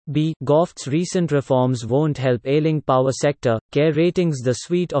B. GOFT's recent reforms won't help ailing power sector. CARE Ratings. The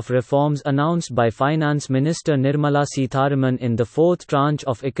suite of reforms announced by Finance Minister Nirmala Sitharaman in the fourth tranche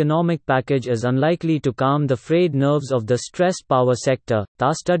of economic package is unlikely to calm the frayed nerves of the stressed power sector.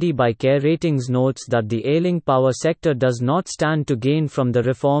 The study by CARE Ratings notes that the ailing power sector does not stand to gain from the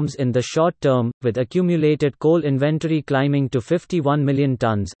reforms in the short term, with accumulated coal inventory climbing to 51 million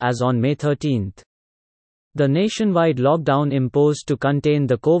tons as on May 13. The nationwide lockdown imposed to contain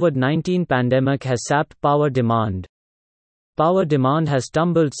the COVID-19 pandemic has sapped power demand. Power demand has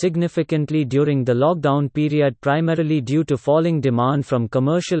tumbled significantly during the lockdown period, primarily due to falling demand from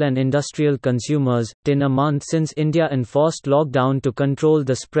commercial and industrial consumers. In a month since India enforced lockdown to control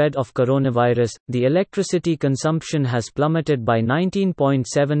the spread of coronavirus, the electricity consumption has plummeted by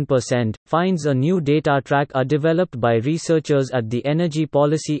 19.7%, finds a new data tracker developed by researchers at the Energy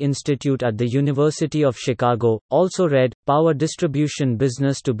Policy Institute at the University of Chicago. Also read, power distribution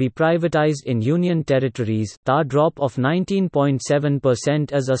business to be privatized in Union territories. The drop of 19.7%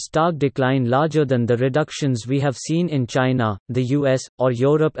 is a stark decline, larger than the reductions we have seen in China, the US, or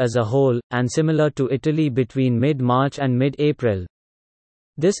Europe as a whole, and similar to Italy between mid-March and mid-April.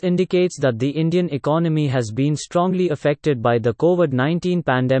 This indicates that the Indian economy has been strongly affected by the COVID-19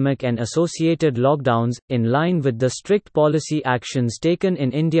 pandemic and associated lockdowns, in line with the strict policy actions taken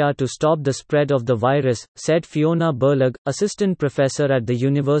in India to stop the spread of the virus, said Fiona Berlag, assistant professor at the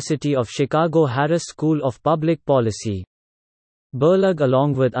University of Chicago Harris School of Public Policy. Berlag,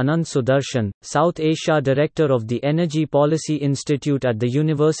 along with Anand Sudarshan, South Asia director of the Energy Policy Institute at the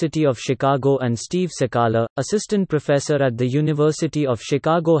University of Chicago, and Steve Sakala, assistant professor at the University of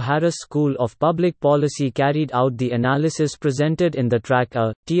Chicago Harris School of Public Policy, carried out the analysis presented in the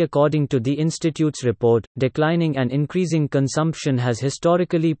tracker. According to the institute's report, declining and increasing consumption has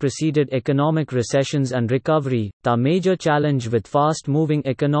historically preceded economic recessions and recovery. The major challenge with fast-moving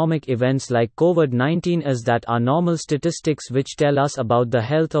economic events like COVID-19 is that our normal statistics which tell us about the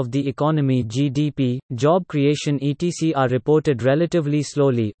health of the economy, GDP, job creation etc., are reported relatively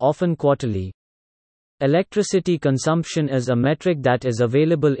slowly, often quarterly. Electricity consumption is a metric that is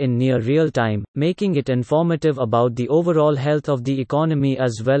available in near real time, making it informative about the overall health of the economy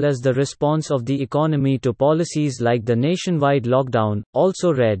as well as the response of the economy to policies like the nationwide lockdown.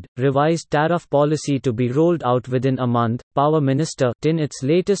 Also read, revised tariff policy to be rolled out within a month. Power Minister in its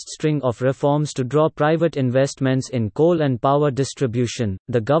latest string of reforms to draw private investments in coal and power distribution,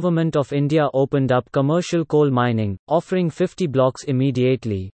 the Government of India opened up commercial coal mining, offering 50 blocks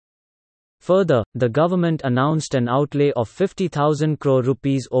immediately. Further, the government announced an outlay of 50,000 crore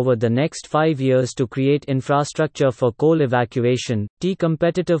rupees over the next 5 years to create infrastructure for coal evacuation,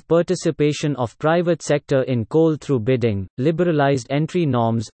 competitive participation of private sector in coal through bidding, liberalized entry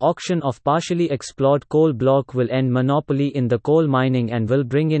norms, auction of partially explored coal block will end monopoly in the coal mining and will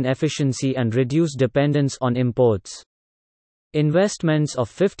bring in efficiency and reduce dependence on imports. Investments of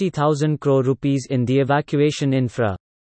 50,000 crore rupees in the evacuation infra.